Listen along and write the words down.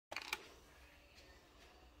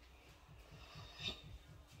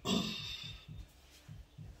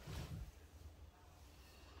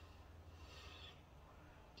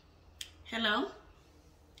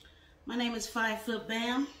My name is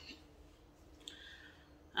Fivefeetbam.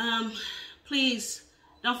 Please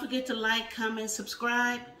don't forget to like, comment,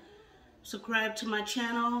 subscribe. Subscribe to my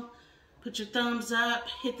channel. Put your thumbs up.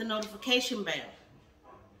 Hit the notification bell.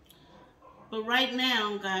 But right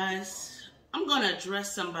now, guys, I'm going to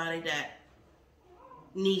address somebody that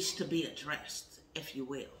needs to be addressed, if you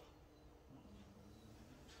will.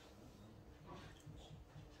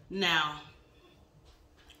 Now,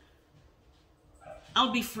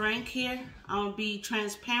 I'll be frank here. I'll be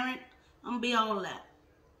transparent. I'll be all that.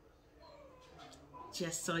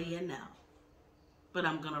 Just so you know. But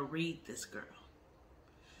I'm going to read this girl.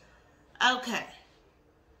 Okay.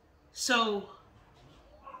 So,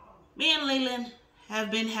 me and Belin have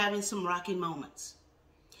been having some rocky moments.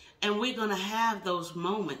 And we're going to have those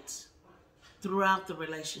moments throughout the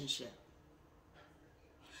relationship.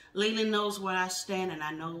 Belin knows where I stand and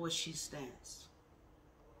I know where she stands.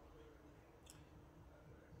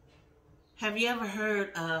 Have you ever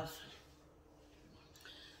heard of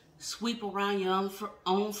sweep around your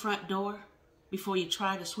own front door before you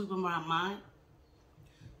try to sweep them around mine?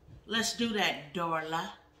 Let's do that, Dorla.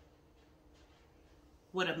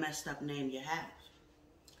 What a messed up name you have.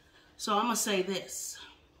 So I'm going to say this.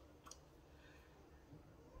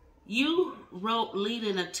 You wrote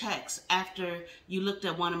Belin a text after you looked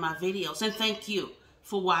at one of my videos. And thank you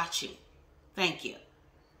for watching. Thank you.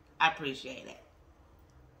 I appreciate it.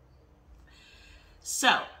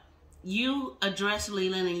 So, you addressed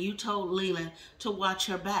Belin and you told Belin to watch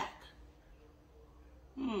her back.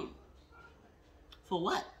 For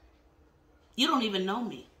what? You don't even know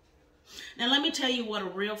me. Now, let me tell you what a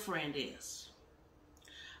real friend is.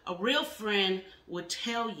 A real friend would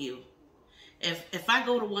tell you, if I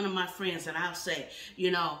go to one of my friends and I'll say,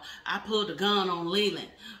 you know, I pulled a gun on Belin,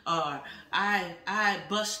 or I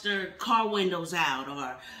bust her car windows out,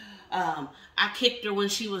 or I kicked her when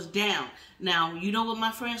she was down. Now, you know what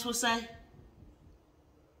my friends would say?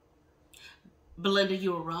 Belinda,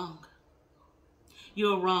 you were wrong. You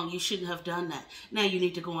were wrong. You shouldn't have done that. Now you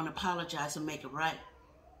need to go and apologize and make it right.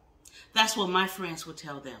 That's what my friends would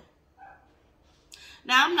tell them.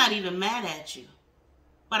 Now, I'm not even mad at you,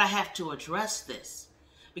 but I have to address this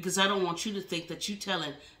because I don't want you to think that you're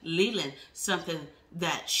telling Belin something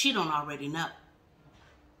that she don't already know.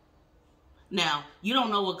 Now, you don't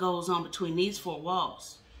know what goes on between these four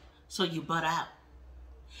walls, so you butt out.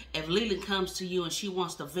 If Belin comes to you and she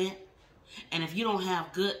wants to vent, and if you don't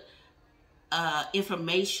have good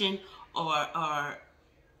information or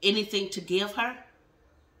anything to give her,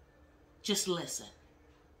 just listen.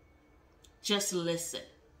 Just listen.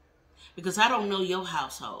 Because I don't know your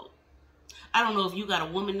household. I don't know if you got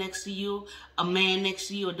a woman next to you, a man next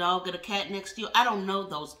to you, a dog and a cat next to you. I don't know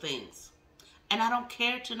those things. And I don't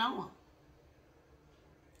care to know them.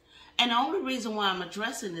 And the only reason why I'm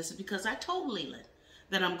addressing this is because I told Belin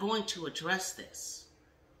that I'm going to address this.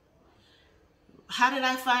 How did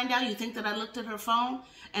I find out? You think that I looked at her phone?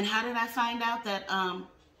 And how did I find out that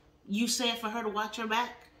you said for her to watch her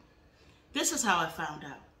back? This is how I found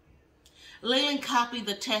out. Belin copied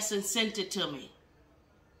the test and sent it to me.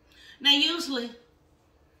 Now, usually,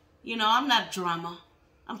 you know, I'm not drama.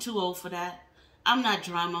 I'm too old for that. I'm not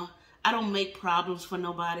drama. I don't make problems for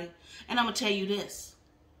nobody. And I'm going to tell you this.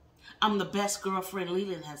 I'm the best girlfriend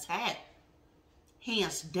Belin has had.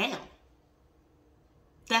 Hands down.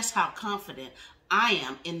 That's how confident I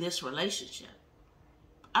am in this relationship.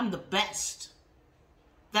 I'm the best.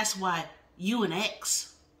 That's why you an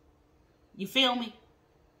ex. You feel me?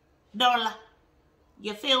 Dorla,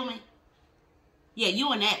 you feel me? Yeah,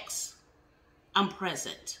 you an ex. I'm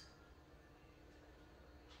present.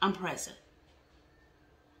 I'm present.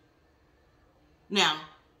 Now,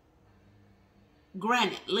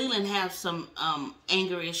 granted, Belin has some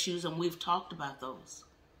anger issues, and we've talked about those.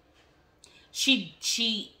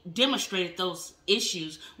 She demonstrated those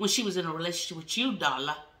issues when she was in a relationship with you,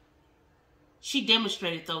 Dorla. She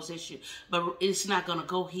demonstrated those issues, but it's not going to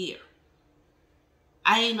go here.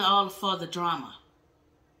 I ain't all for the drama.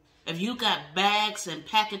 If you got bags and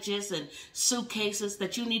packages and suitcases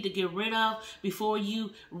that you need to get rid of before you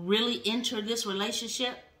really enter this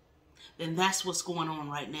relationship, then that's what's going on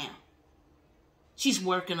right now. She's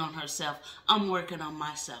working on herself. I'm working on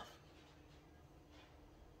myself.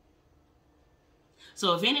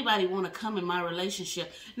 So if anybody want to come in my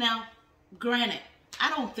relationship, now, granted, I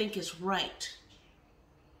don't think it's right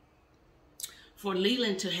for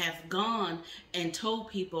Belin to have gone and told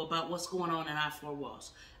people about what's going on in our four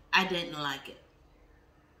walls. I didn't like it.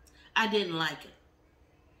 I didn't like it.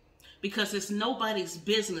 Because it's nobody's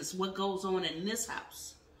business what goes on in this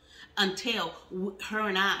house until her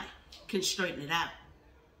and I can straighten it out.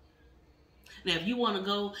 Now, if you want to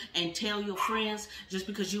go and tell your friends just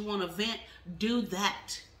because you want to vent, do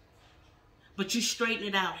that. But you straighten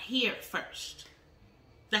it out here first.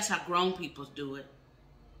 That's how grown people do it.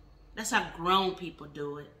 That's how grown people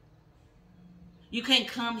do it. You can't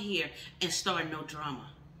come here and start no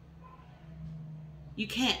drama. You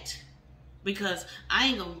can't. Because I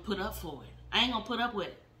ain't going to put up for it. I ain't going to put up with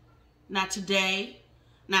it. Not today,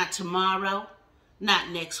 not tomorrow, not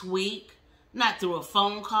next week, not through a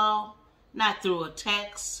phone call, not through a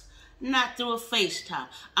text, not through a FaceTime.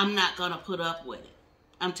 I'm not going to put up with it.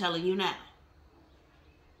 I'm telling you now.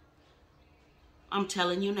 I'm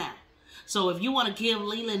telling you now. So if you want to give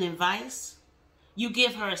Leland advice, you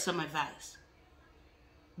give her some advice.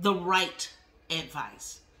 The right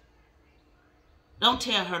advice. Don't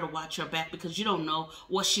tell her to watch her back because you don't know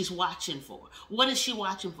what she's watching for. What is she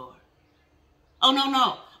watching for? Oh,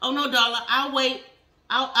 no. Oh, no, darling. I'll wait.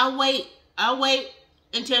 I'll wait. I'll wait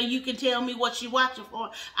until you can tell me what she's watching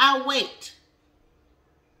for. I'll wait.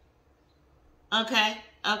 Okay?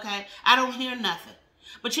 Okay? I don't hear nothing.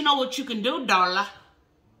 But you know what you can do, darling?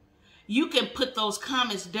 You can put those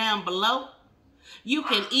comments down below. You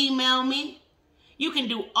can email me. You can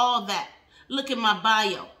do all that. Look at my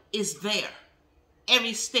bio. It's there.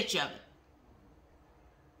 Every stitch of it.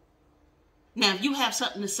 Now, if you have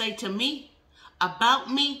something to say to me,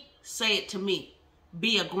 about me, say it to me.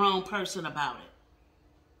 Be a grown person about it.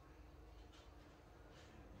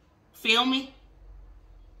 Feel me?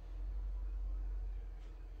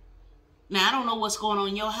 Now, I don't know what's going on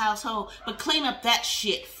in your household, but clean up that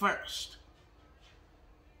shit first.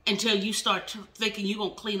 Until you start thinking you're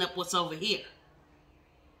going to clean up what's over here.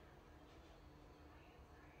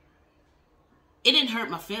 It didn't hurt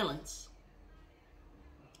my feelings.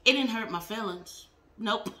 It didn't hurt my feelings.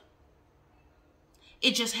 Nope.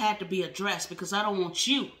 It just had to be addressed because I don't want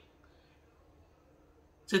you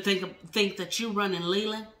to think that you're running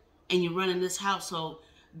Leland and you're running this household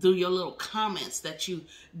through your little comments that you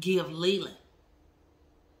give Leland.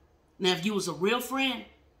 Now, if you was a real friend,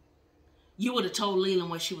 you would have told Leland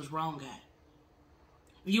where she was wrong at.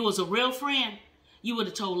 If you was a real friend, you would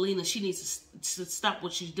have told Leland she needs to stop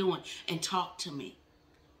what she's doing and talk to me.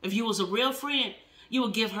 If you was a real friend, you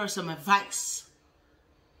would give her some advice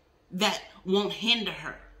that won't hinder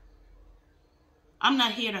her. I'm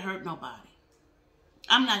not here to hurt nobody.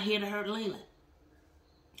 I'm not here to hurt Leland.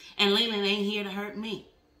 And Leland ain't here to hurt me.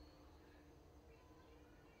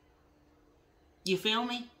 You feel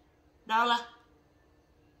me, Darla?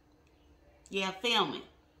 Yeah, feel me.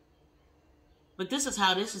 But this is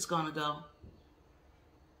how this is going to go.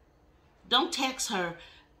 Don't text her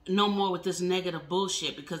no more with this negative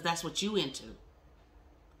bullshit because that's what you into.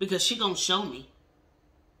 Because she gonna show me.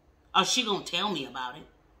 Or she gonna tell me about it.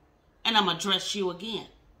 And I'm gonna address you again.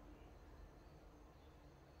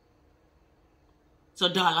 So,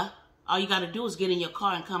 Darla, all you gotta do is get in your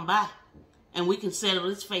car and come by. And we can settle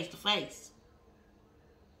this face to face.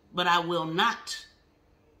 But I will not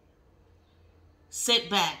sit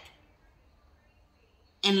back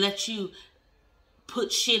and let you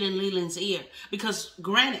put shit in Leland's ear. Because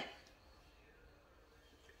granted,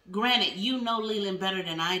 you know Leland better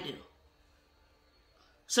than I do.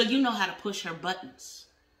 So you know how to push her buttons.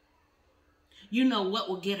 You know what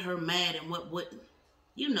will get her mad and what wouldn't.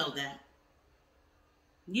 You know that.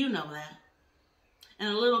 You know that. And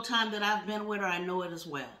the little time that I've been with her, I know it as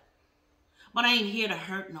well. But I ain't here to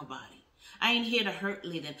hurt nobody. I ain't here to hurt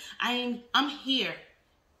Leland. I'm here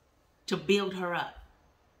to build her up.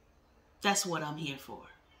 That's what I'm here for.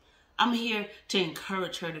 I'm here to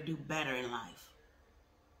encourage her to do better in life.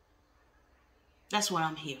 That's what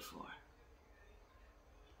I'm here for.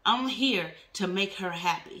 I'm here to make her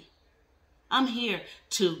happy. I'm here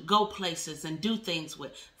to go places and do things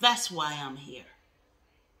with. That's why I'm here.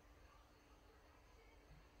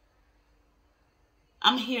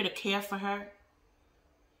 I'm here to care for her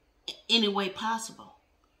any way possible.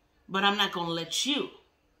 But I'm not going to let you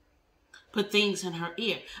put things in her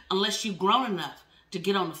ear unless you've grown enough to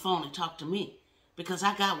get on the phone and talk to me. Because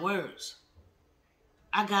I got words.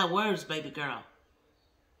 I got words, baby girl.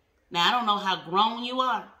 Now, I don't know how grown you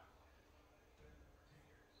are.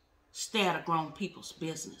 Stay out of grown people's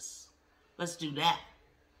business. Let's do that.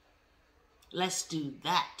 Let's do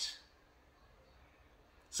that.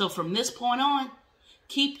 So from this point on,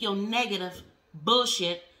 keep your negative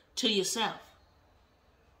bullshit to yourself.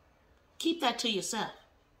 Keep that to yourself.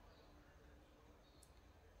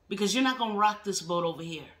 Because you're not going to rock this boat over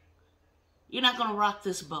here. You're not going to rock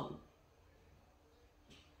this boat.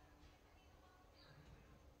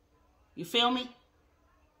 You feel me?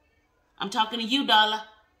 I'm talking to you, Darla.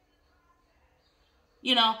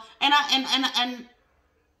 You know, and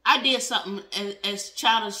I did something as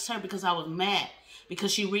childish as her because I was mad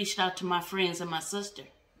because she reached out to my friends and my sister.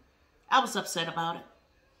 I was upset about it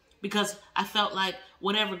because I felt like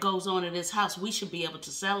whatever goes on in this house, we should be able to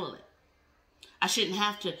settle it. I shouldn't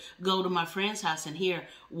have to go to my friend's house and hear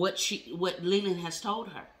what Leland has told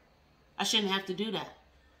her. I shouldn't have to do that.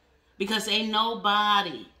 Because ain't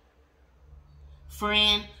nobody,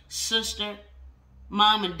 friend, sister,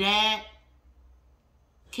 mom and dad,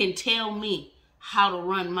 can tell me how to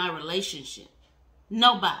run my relationship.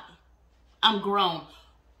 Nobody. I'm grown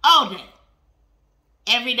all day.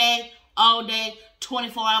 Every day, all day,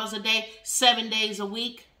 24 hours a day, 7 days a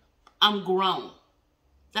week. I'm grown.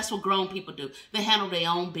 That's what grown people do. They handle their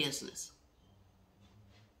own business.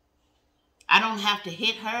 I don't have to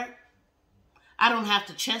hit her. I don't have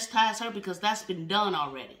to chastise her because that's been done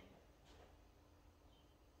already.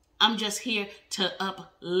 I'm just here to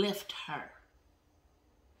uplift her.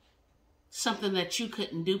 Something that you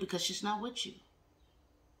couldn't do because she's not with you.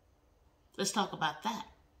 Let's talk about that.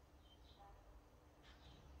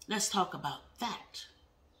 Let's talk about that.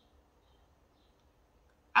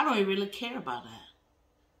 I don't even really care about that.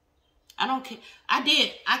 I don't care.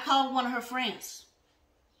 I called one of her friends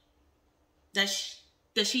that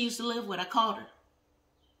she used to live with. I called her.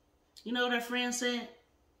 You know what her friend said?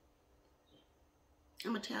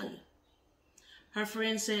 I'm going to tell you. Her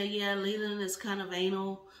friend said, yeah, Leland is kind of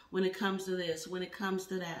anal when it comes to this, when it comes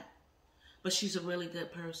to that. But she's a really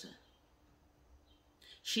good person.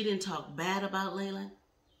 She didn't talk bad about Leland.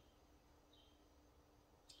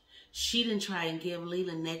 She didn't try and give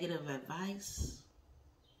Leland negative advice.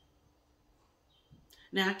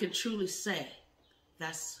 Now, I can truly say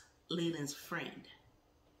that's Leland's friend.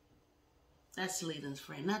 That's Leland's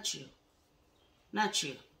friend, not you. Not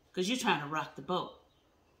you, because you're trying to rock the boat.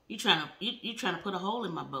 You're trying to put a hole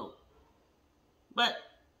in my boat. But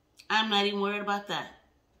I'm not even worried about that,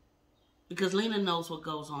 because Leland knows what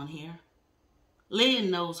goes on here.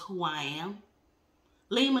 Leland knows who I am.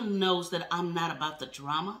 Leland knows that I'm not about the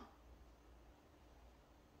drama.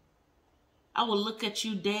 I will look at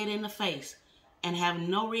you dead in the face and have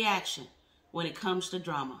no reaction when it comes to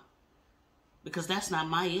drama, because that's not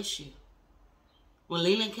my issue. When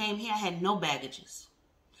Leland came here, I had no baggages.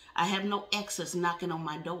 I have no exes knocking on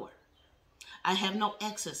my door. I have no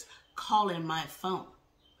exes calling my phone.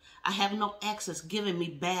 I have no exes giving me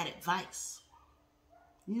bad advice.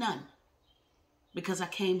 None. Because I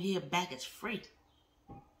came here baggage free.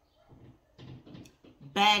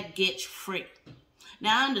 Baggage free.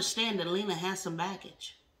 Now, I understand that Leland has some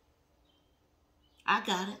baggage. I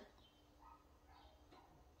got it.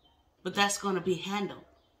 But that's going to be handled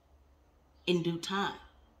in due time.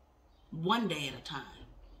 One day at a time.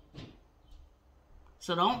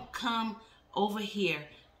 So don't come over here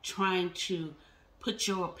trying to put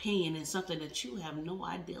your opinion in something that you have no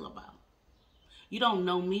idea about. You don't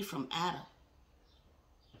know me from Adam.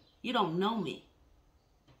 You don't know me.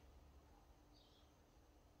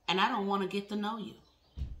 And I don't want to get to know you.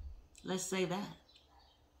 Let's say that.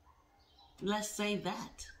 Let's say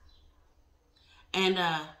that. And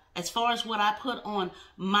as far as what I put on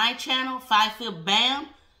my channel, FIVEFeetbam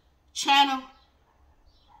channel,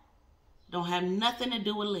 don't have nothing to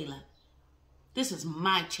do with Leland. This is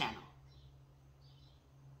my channel.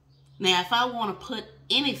 Now, if I want to put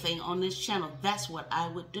anything on this channel, that's what I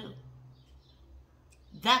would do.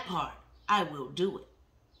 That part, I will do it.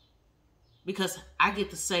 Because I get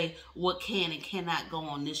to say what can and cannot go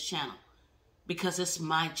on this channel. Because it's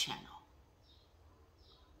my channel.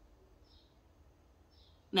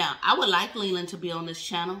 Now, I would like Leland to be on this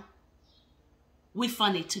channel. We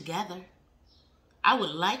funny together. I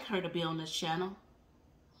would like her to be on this channel.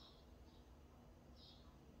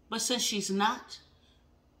 But since she's not,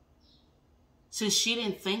 since she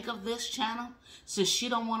didn't think of this channel, since she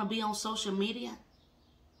don't want to be on social media,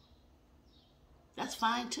 that's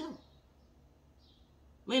fine too.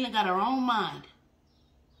 Leland got her own mind.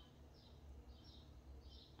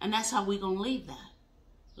 And that's how we're going to leave that.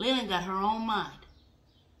 Leland got her own mind.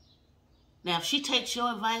 Now, if she takes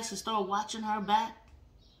your advice and start watching her back,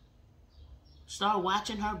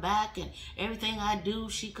 and everything I do,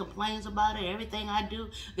 she complains about it, everything I do,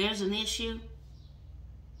 there's an issue,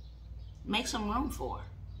 make some room for her,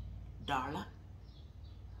 darling.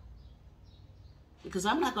 Because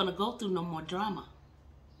I'm not going to go through no more drama.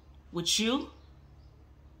 With you,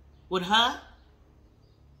 with her,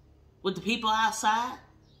 with the people outside.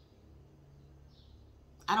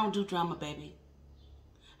 I don't do drama, baby.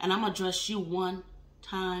 And I'm going to address you one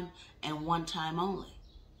time and one time only.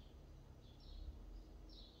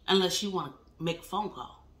 Unless you want to make a phone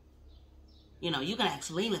call. You know, you can ask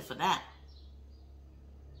Leland for that.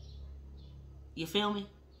 You feel me?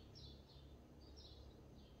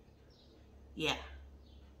 Yeah.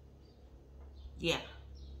 Yeah.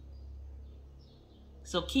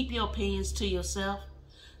 So keep your opinions to yourself.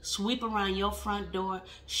 Sweep around your front door.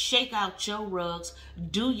 Shake out your rugs.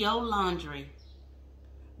 Do your laundry.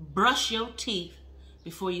 Brush your teeth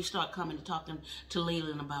before you start coming and talking to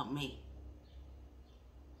Leland about me.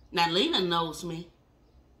 Now, Leland knows me.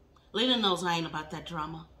 Leland knows I ain't about that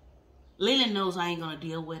drama. Leland knows I ain't going to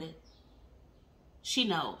deal with it. She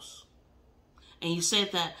knows. And you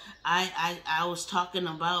said that I was talking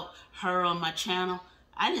about her on my channel.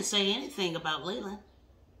 I didn't say anything about Leland.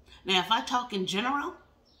 Now, if I talk in general,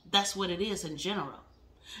 that's what it is in general.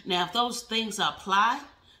 Now, if those things apply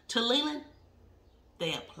to Leland,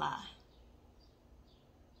 they apply.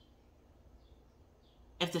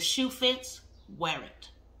 If the shoe fits, wear it.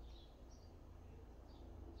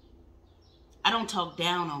 I don't talk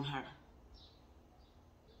down on her.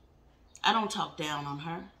 I don't talk down on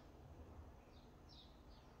her.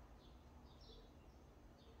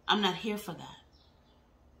 I'm not here for that.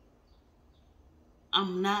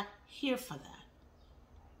 I'm not here for that.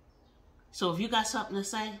 So if you got something to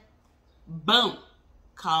say, boom,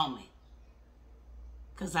 call me.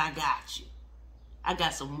 Because I got you. I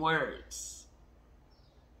got some words.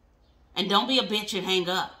 And don't be a bitch and hang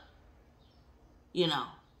up. You know,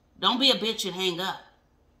 don't be a bitch and hang up.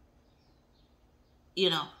 You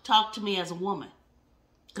know, talk to me as a woman.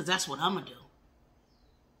 Because that's what I'm going to do.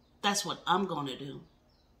 That's what I'm going to do.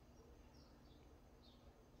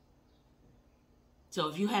 So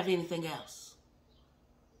if you have anything else,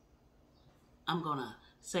 I'm going to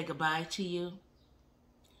say goodbye to you.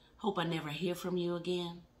 Hope I never hear from you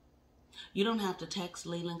again. You don't have to text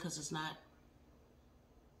Leland because it's not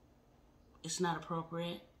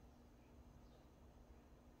appropriate.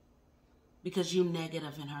 Because you're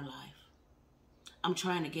negative in her life. I'm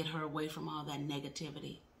trying to get her away from all that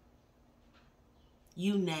negativity.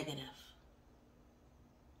 You negative.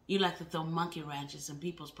 You like to throw monkey wrenches in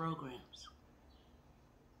people's programs.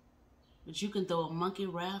 But you can throw a monkey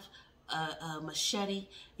wrench, a machete,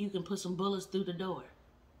 you can put some bullets through the door.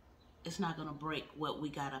 It's not going to break what we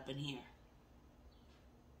got up in here.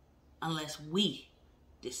 Unless we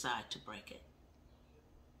decide to break it.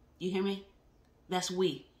 You hear me? That's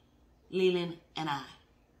we. Leland and I.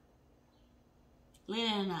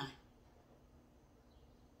 Leland and I.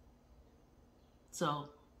 So,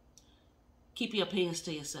 keep your opinions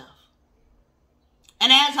to yourself.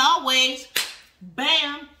 And as always,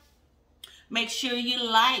 bam! Make sure you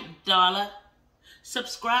like, dollar.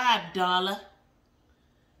 Subscribe, dollar.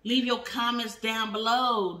 Leave your comments down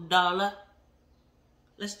below, dollar.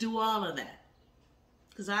 Let's do all of that.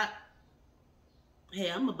 Because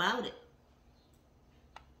I'm about it.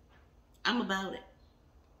 I'm about it.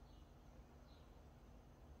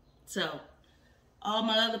 So, all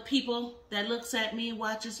my other people that looks at me,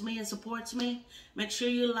 watches me, and supports me, make sure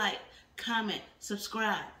you like, comment,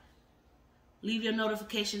 subscribe. Leave your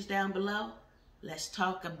notifications down below. Let's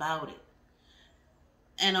talk about it.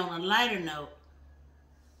 And on a lighter note,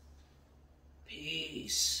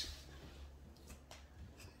 peace.